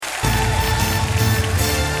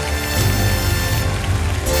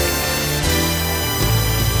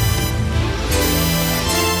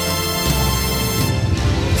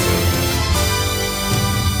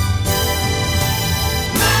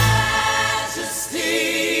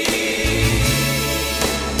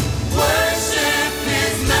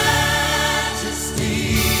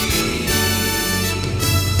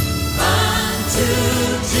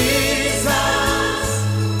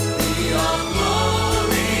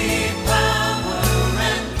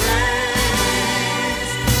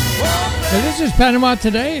is Panama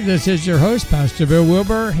Today. This is your host, Pastor Bill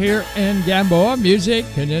Wilbur, here in Gamboa. Music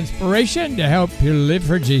and inspiration to help you live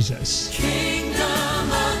for Jesus.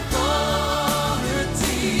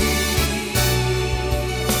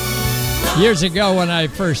 Years ago, when I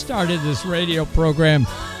first started this radio program,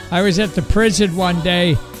 I was at the prison one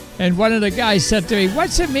day, and one of the guys said to me,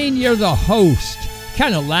 "What's it mean you're the host?"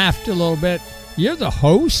 Kind of laughed a little bit. "You're the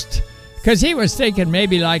host?" Because he was thinking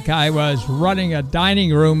maybe like I was running a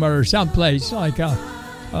dining room or someplace, like a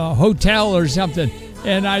hotel or something.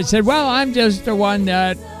 And I said, "Well, I'm just the one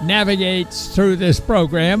that navigates through this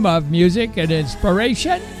program of music and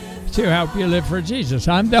inspiration to help you live for Jesus.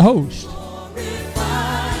 I'm the host."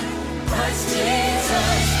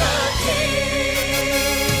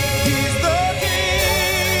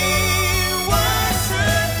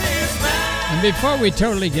 And before we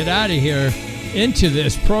totally get out of here, into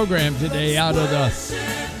this program today, out of the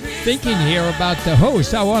thinking here about the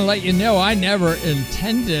host, I want to let you know I never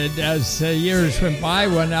intended, as years went by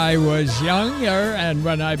when I was younger and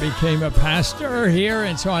when I became a pastor here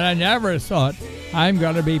and so on, I never thought I'm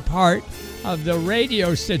going to be part of the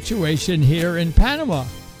radio situation here in Panama.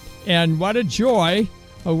 And what a joy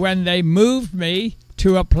when they moved me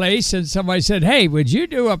to a place and somebody said, "Hey, would you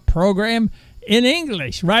do a program in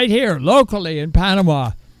English right here locally in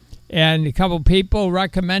Panama?" And a couple people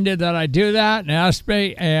recommended that I do that and asked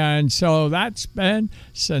me. And so that's been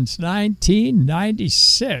since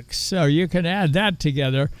 1996. So you can add that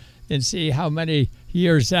together and see how many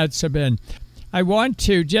years that's been. I want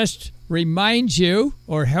to just remind you,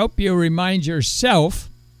 or help you remind yourself,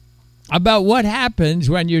 about what happens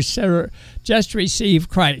when you just receive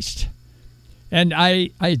Christ. And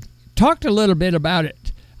I talked a little bit about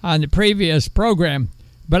it on the previous program,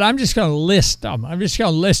 but I'm just going to list them. I'm just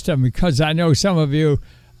going to list them because I know some of you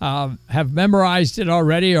have memorized it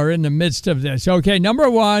already or in the midst of this. Okay, number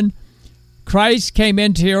one, Christ came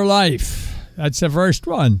into your life. That's the first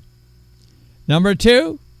one. Number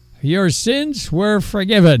two, your sins were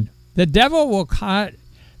forgiven. The devil will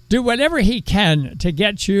do whatever he can to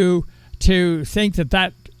get you to think that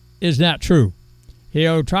that is not true.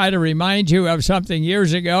 He'll try to remind you of something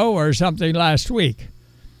years ago or something last week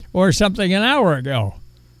or something an hour ago,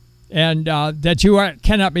 and that you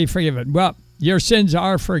cannot be forgiven. Well, your sins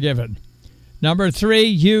are forgiven. Number three,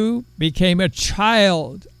 you became a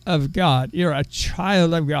child of God. You're a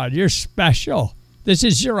child of God. You're special. This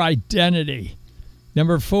is your identity.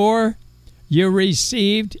 Number four, you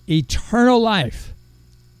received eternal life.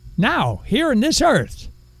 Now, here in this earth,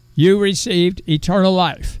 you received eternal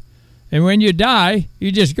life. And when you die,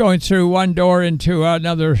 you're just going through one door into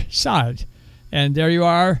another side. And there you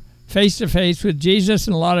are, face to face with Jesus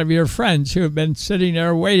and a lot of your friends who have been sitting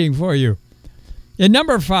there waiting for you. And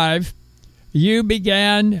number five, you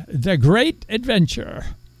began the great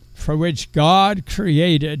adventure for which God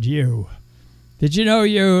created you. Did you know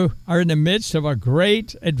you are in the midst of a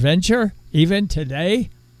great adventure even today?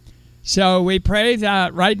 So we pray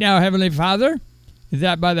that right now, Heavenly Father,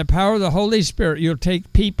 that by the power of the Holy Spirit, you'll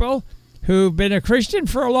take people who've been a Christian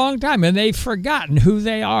for a long time and they've forgotten who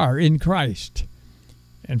they are in Christ.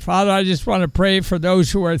 And Father, I just want to pray for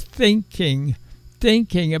those who are thinking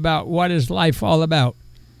about what is life all about,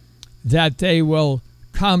 that they will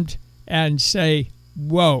come and say,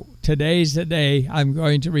 whoa, today's the day I'm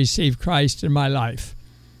going to receive Christ in my life.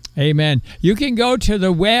 Amen. You can go to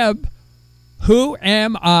the web,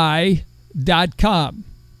 whoami.com.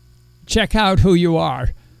 Check out who you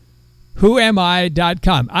are.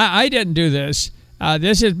 Whoami.com. I didn't do this.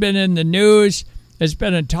 This has been in the news. It's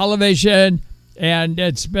been on television. And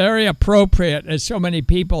it's very appropriate as so many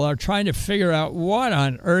people are trying to figure out what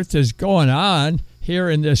on earth is going on here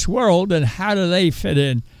in this world and how do they fit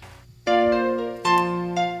in.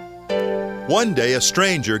 One day a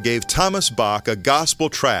stranger gave Thomas Bach a gospel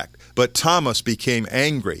tract, but Thomas became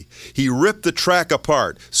angry. He ripped the tract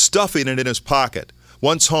apart, stuffing it in his pocket.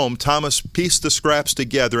 Once home, Thomas pieced the scraps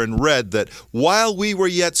together and read that while we were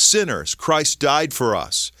yet sinners, Christ died for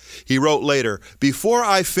us. He wrote later, "Before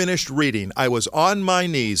I finished reading, I was on my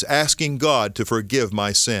knees asking God to forgive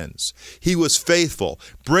my sins. He was faithful,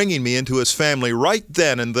 bringing me into His family right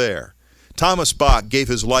then and there." Thomas Bach gave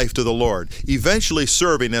his life to the Lord, eventually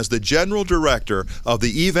serving as the General Director of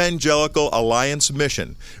the Evangelical Alliance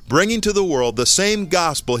Mission, bringing to the world the same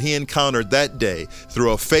gospel he encountered that day through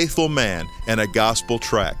a faithful man and a gospel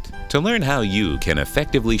tract. To learn how you can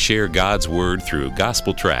effectively share God's Word through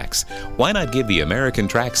gospel tracts, why not give the American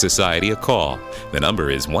Tract Society a call? The number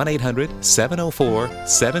is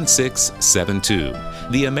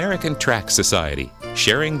 1-800-704-7672. The American Tract Society,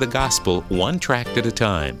 sharing the gospel one tract at a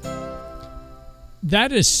time.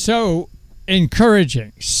 That is so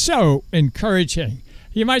encouraging. So encouraging.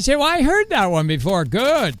 You might say, well, I heard that one before.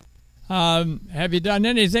 Good. Have you done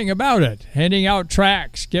anything about it? Handing out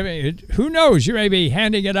tracts, giving it. Who knows? You may be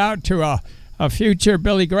handing it out to a future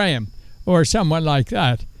Billy Graham or someone like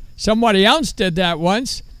that. Somebody else did that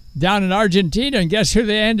once down in Argentina, and guess who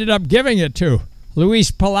they ended up giving it to?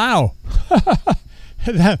 Luis Palau.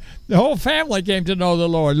 The whole family came to know the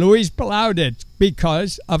Lord. Luis Palau did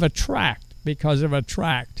because of a tract.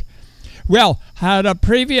 Well, at a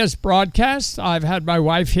previous broadcast, I've had my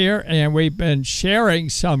wife here, and we've been sharing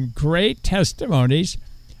some great testimonies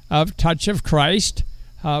of Touch of Christ,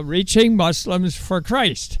 reaching Muslims for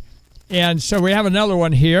Christ. And so we have another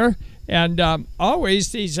one here. And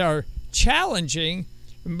always these are challenging,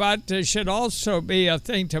 but there should also be a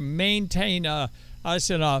thing to maintain us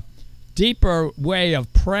in a deeper way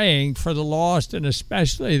of praying for the lost, and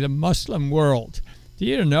especially the Muslim world. Do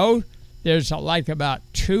you know there's like about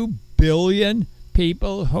 2 billion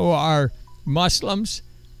people who are Muslims?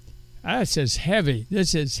 This is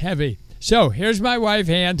heavy. So here's my wife,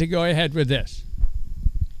 Ann, to go ahead with this.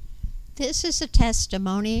 This is a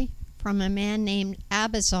testimony from a man named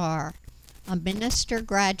Abazar, a minister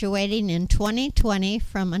graduating in 2020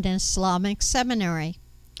 from an Islamic seminary.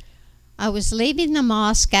 I was leaving the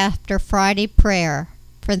mosque after Friday prayer.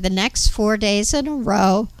 For the next 4 days in a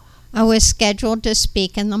row, I was scheduled to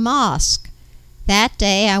speak in the mosque. That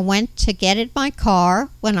day, I went to get in my car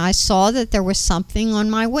when I saw that there was something on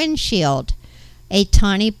my windshield, a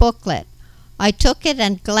tiny booklet. I took it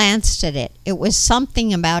and glanced at it. It was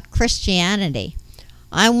something about Christianity.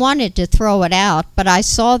 I wanted to throw it out, but I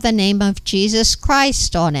saw the name of Jesus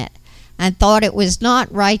Christ on it and thought it was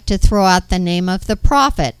not right to throw out the name of the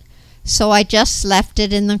prophet, so I just left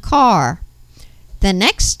it in the car. The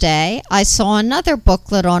next day, I saw another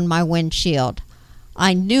booklet on my windshield.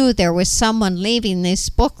 I knew there was someone leaving these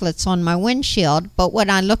booklets on my windshield, but when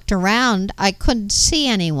I looked around, I couldn't see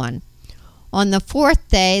anyone. On the 4th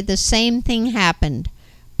day, the same thing happened,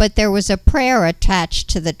 but there was a prayer attached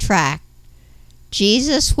to the tract.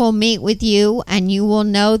 Jesus will meet with you, and you will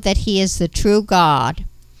know that he is the true God.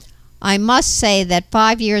 I must say that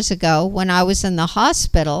 5 years ago, when I was in the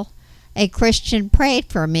hospital, a Christian prayed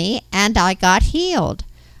for me, and I got healed.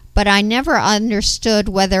 But I never understood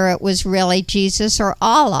whether it was really Jesus or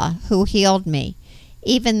Allah who healed me,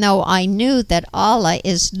 even though I knew that Allah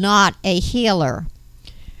is not a healer.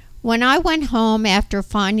 When I went home after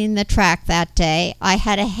finding the tract that day, I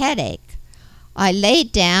had a headache. I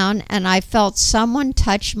laid down and I felt someone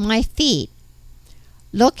touch my feet.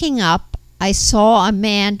 Looking up, I saw a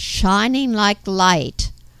man shining like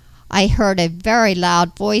light. I heard a very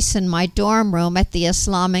loud voice in my dorm room at the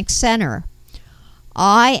Islamic Center.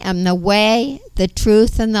 I am the way, the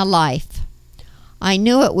truth, and the life. I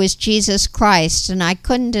knew it was Jesus Christ, and I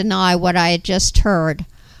couldn't deny what I had just heard.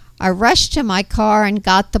 I rushed to my car and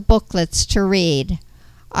got the booklets to read.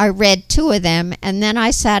 I read 2 of them, and then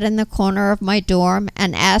I sat in the corner of my dorm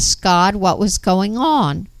and asked God what was going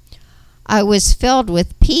on. I was filled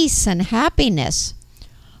with peace and happiness.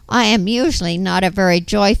 I am usually not a very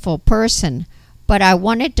joyful person, but I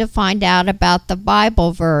wanted to find out about the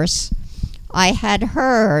Bible verse I had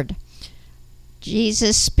heard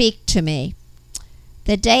Jesus speak to me.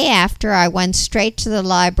 The day after, I went straight to the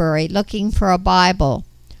library looking for a Bible.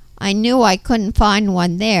 I knew I couldn't find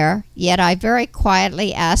one there, yet I very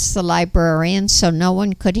quietly asked the librarian so no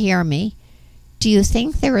one could hear me, "Do you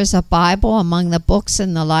think there is a Bible among the books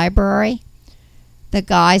in the library?" The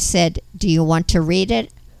guy said, "Do you want to read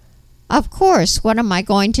it?" "Of course, what am I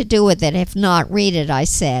going to do with it if not read it?" I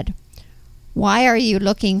said. "Why are you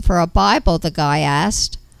looking for a Bible?" the guy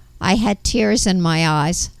asked. I had tears in my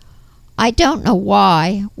eyes. "I don't know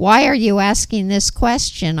why. Why are you asking this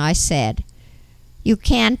question?" I said. "You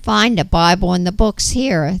can't find a Bible in the books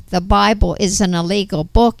here. The Bible is an illegal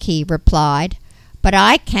book," he replied, "but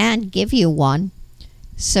I can give you one."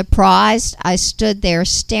 Surprised, I stood there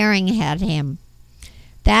staring at him.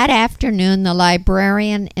 That afternoon, the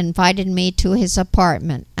librarian invited me to his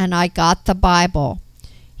apartment, and I got the Bible.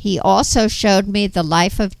 He also showed me the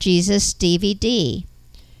Life of Jesus DVD.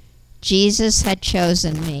 Jesus had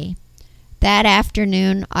chosen me. That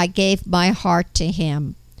afternoon, I gave my heart to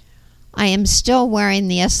him. I am still wearing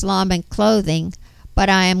the Islamic clothing, but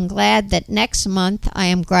I am glad that next month I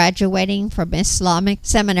am graduating from Islamic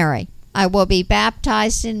seminary. I will be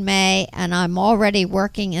baptized in May, and I'm already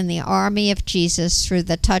working in the Army of Jesus through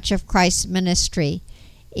the Touch of Christ ministry,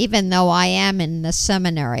 even though I am in the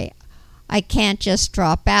seminary. I can't just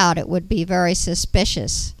drop out. It would be very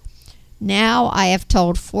suspicious. Now I have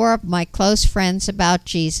told 4 of my close friends about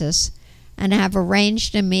Jesus, and have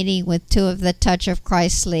arranged a meeting with 2 of the Touch of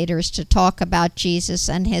Christ leaders to talk about Jesus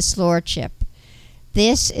and his lordship.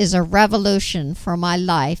 This is a revolution for my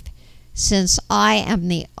life, since I am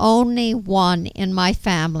the only one in my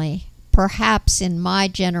family, perhaps in my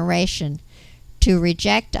generation, to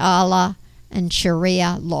reject Allah and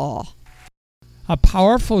Sharia law. A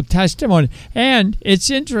powerful testimony. And it's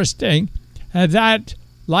interesting that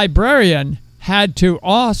librarian had to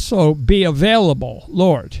also be available,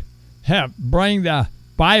 Lord. Bring the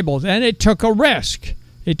Bibles. And it took a risk.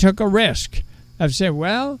 It took a risk of saying,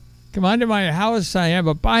 well, come on to my house, I have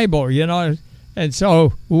a Bible, you know. And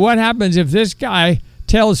so what happens if this guy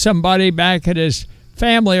tells somebody back at his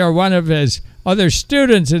family or one of his other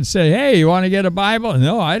students and say, hey, you want to get a Bible?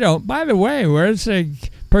 No, I don't. By the way, where's the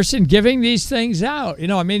person giving these things out? You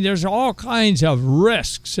know, I mean, there's all kinds of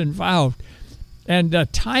risks involved. And the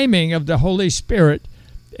timing of the Holy Spirit.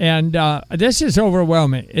 And this is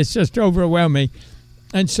overwhelming. It's just overwhelming.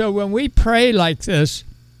 And so when we pray like this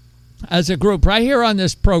as a group right here on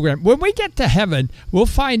this program, when we get to heaven, we'll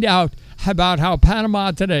find out about how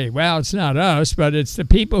Panama today, well, it's not us, but it's the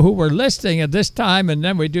people who were listening at this time. And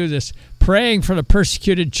then we do this praying for the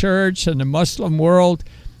persecuted church and the Muslim world.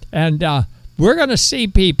 And we're going to see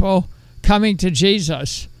people coming to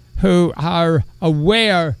Jesus who are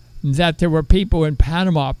aware that there were people in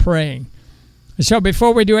Panama praying. So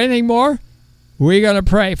before we do anything more, we're going to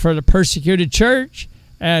pray for the persecuted church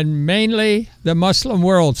and mainly the Muslim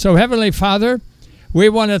world. So Heavenly Father, we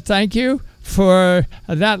want to thank you for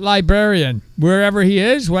that librarian. Wherever he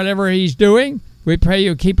is, whatever he's doing, we pray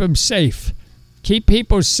you keep him safe. Keep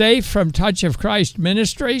people safe from Touch of Christ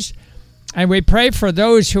Ministries. And we pray for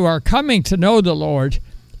those who are coming to know the Lord.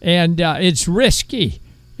 And it's risky.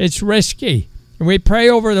 It's risky. And we pray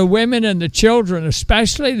over the women and the children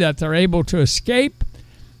especially, that they're able to escape.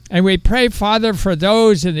 And we pray, Father, for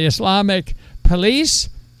those in the Islamic police.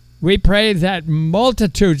 We pray that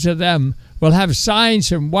multitudes of them will have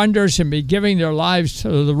signs and wonders and be giving their lives to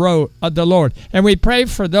the Lord. And we pray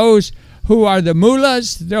for those who are the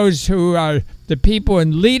mullahs, those who are the people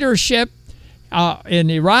in leadership in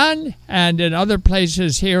Iran and in other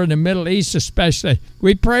places here in the Middle East especially.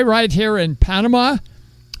 We pray right here in Panama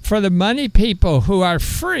for the many people who are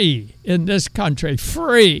free in this country,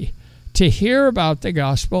 free to hear about the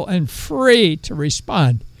gospel and free to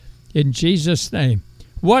respond. In Jesus' name.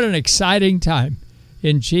 What an exciting time.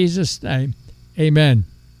 In Jesus' name, amen.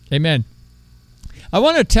 Amen. I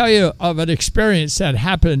want to tell you of an experience that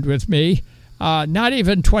happened with me not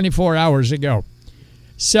even 24 hours ago.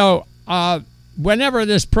 So whenever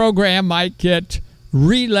this program might get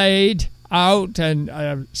relayed out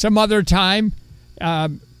and some other time,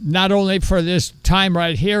 not only for this time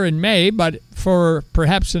right here in May, but for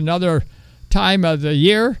perhaps another time of the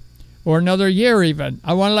year or another year even.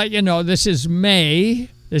 I want to let you know this is May.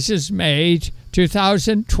 This is May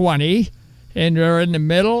 2020, and we're in the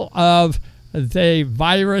middle of the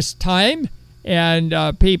virus time, and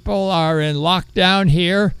people are in lockdown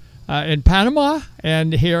here in Panama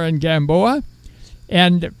and here in Gamboa.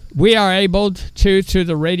 And we are able to, through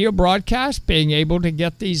the radio broadcast, being able to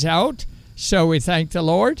get these out. So we thank the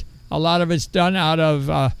Lord. A lot of it's done out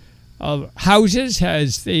of houses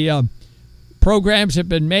as the programs have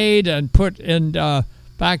been made and put in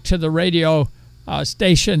back to the radio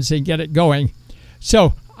stations and get it going.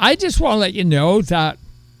 So I just want to let you know that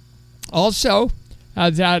also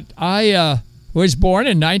that I was born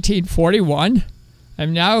in 1941.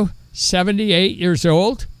 I'm now 78 years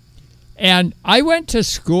old. And I went to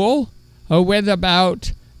school with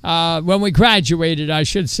about, when we graduated, I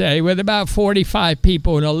should say, with about 45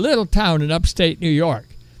 people in a little town in upstate New York.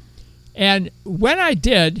 And when I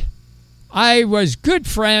did, I was good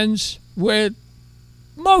friends with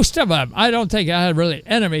most of them. I don't think I had really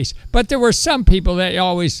enemies, but there were some people that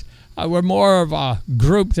always were more of a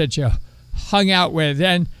group that you hung out with.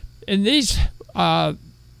 And these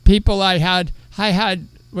people I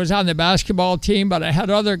was on the basketball team, but I had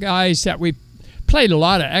other guys that we played a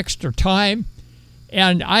lot of extra time.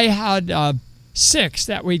 And I had 6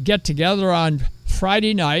 that we'd get together on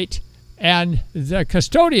Friday night, and the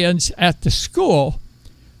custodians at the school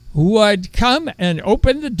would come and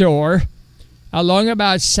open the door along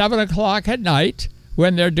about 7 o'clock at night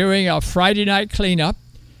when they're doing a Friday night cleanup,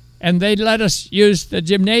 and they'd let us use the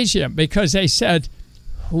gymnasium because they said,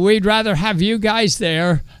 we'd rather have you guys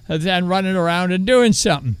there than running around and doing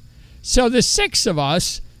something. So the 6 of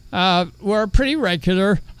us were pretty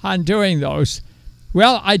regular on doing those.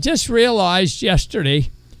 Well, I just realized yesterday,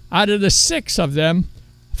 out of the 6 of them,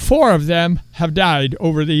 4 of them have died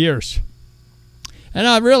over the years. And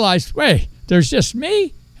I realized, wait, there's just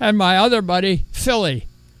me and my other buddy, Philly.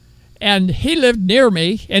 And he lived near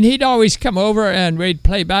me, and he'd always come over, and we'd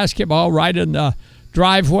play basketball right in the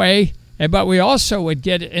driveway. But we also would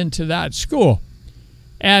get into that school.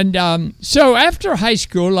 And so after high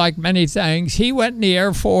school, like many things, he went in the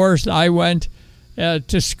Air Force. I went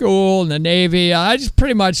to school in the Navy. I just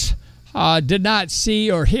pretty much did not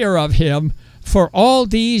see or hear of him for all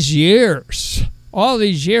these years. All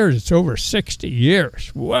these years, it's over 60 years.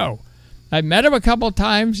 Whoa. I met him a couple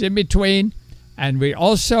times in between, and we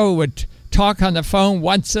also would talk on the phone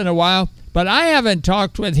once in a while. But I haven't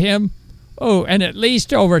talked with him, in at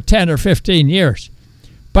least over 10 or 15 years.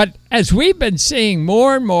 But as we've been seeing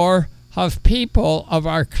more and more of people, of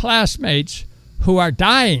our classmates, who are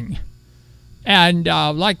dying, and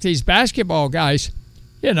like these basketball guys,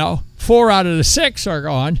 4 out of the 6 are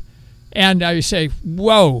gone, and I say,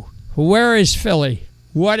 whoa, where is Philly?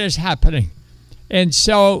 What is happening? And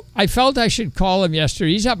so I felt I should call him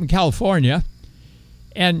yesterday. He's up in California,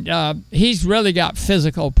 and he's really got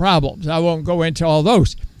physical problems. I won't go into all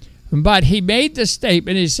those. But he made the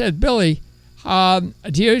statement. He said, Billy, do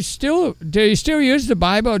you still use the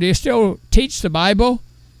Bible? Do you still teach the Bible?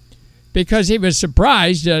 Because he was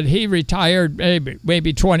surprised that he retired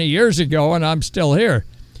maybe 20 years ago, and I'm still here.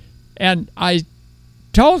 And I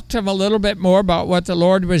told him a little bit more about what the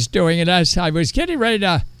Lord was doing. And as I was getting ready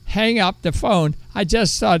to hang up the phone, I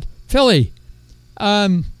just thought, Philly,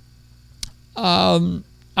 I'd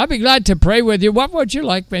be glad to pray with you. What would you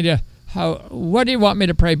like me to? What do you want me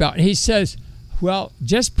to pray about? And he says, well,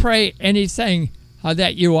 just pray anything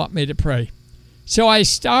that you want me to pray. So I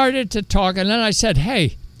started to talk, and then I said,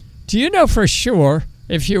 hey, do you know for sure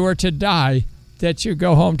if you were to die that you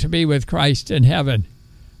go home to be with Christ in heaven?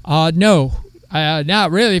 No,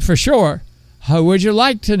 not really for sure. How would you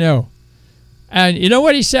like to know? And you know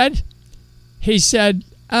what he said? He said,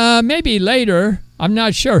 maybe later. I'm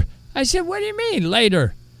not sure. I said, what do you mean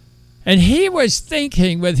later? And he was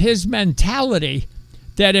thinking with his mentality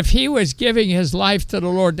that if he was giving his life to the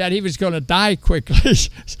Lord, that he was going to die quickly.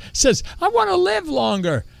 Says, I want to live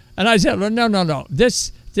longer. And I said, well, no.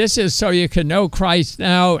 This is so you can know Christ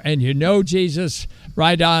now, and you know Jesus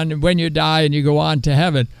right on when you die and you go on to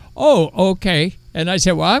heaven. Oh, okay. And I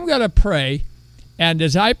said, well, I'm going to pray. And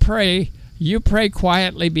as I pray, you pray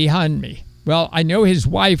quietly behind me. Well, I know his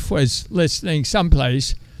wife was listening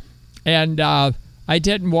someplace, and I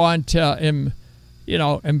didn't want to,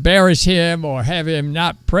 embarrass him or have him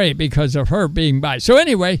not pray because of her being by. So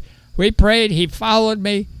anyway, we prayed. He followed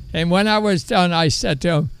me. And when I was done, I said to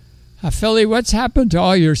him, Philly, what's happened to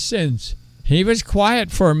all your sins? And he was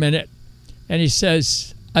quiet for a minute. And he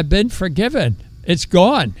says, I've been forgiven. It's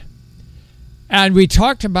gone. And we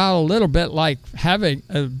talked about a little bit like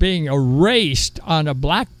being erased on a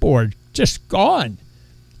blackboard, just gone.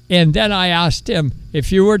 And then I asked him,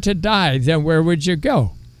 if you were to die, then where would you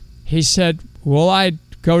go? He said, well, I'd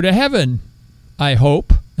go to heaven, I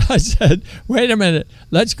hope. I said, wait a minute.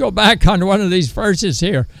 Let's go back on one of these verses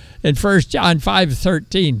here in 1 John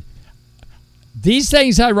 5:13. These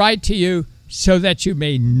things I write to you so that you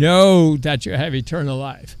may know that you have eternal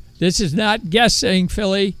life. This is not guessing,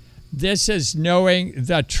 Philly. This is knowing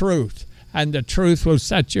the truth, and the truth will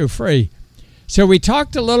set you free. So we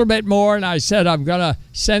talked a little bit more, and I said, I'm going to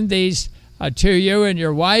send these to you and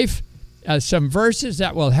your wife, some verses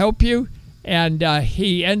that will help you. And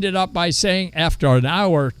he ended up by saying, after an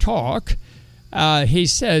hour talk, he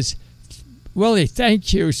says, Willie,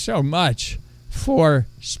 thank you so much for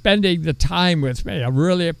spending the time with me. I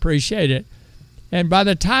really appreciate it. And by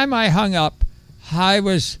the time I hung up, I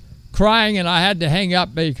was crying, and I had to hang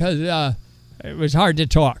up because it was hard to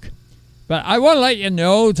talk. But I want to let you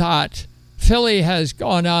know that Philly has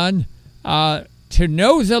gone on to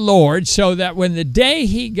know the Lord, so that when the day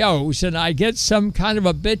he goes and I get some kind of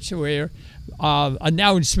obituary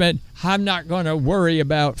announcement, I'm not going to worry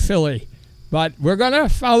about Philly. But we're going to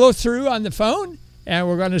follow through on the phone, and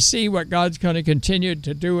we're going to see what God's going to continue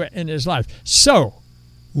to do in his life. So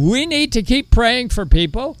we need to keep praying for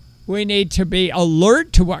people. We need to be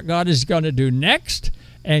alert to what God is going to do next,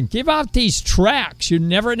 and give out these tracts. You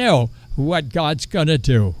never know what God's going to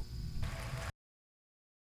do.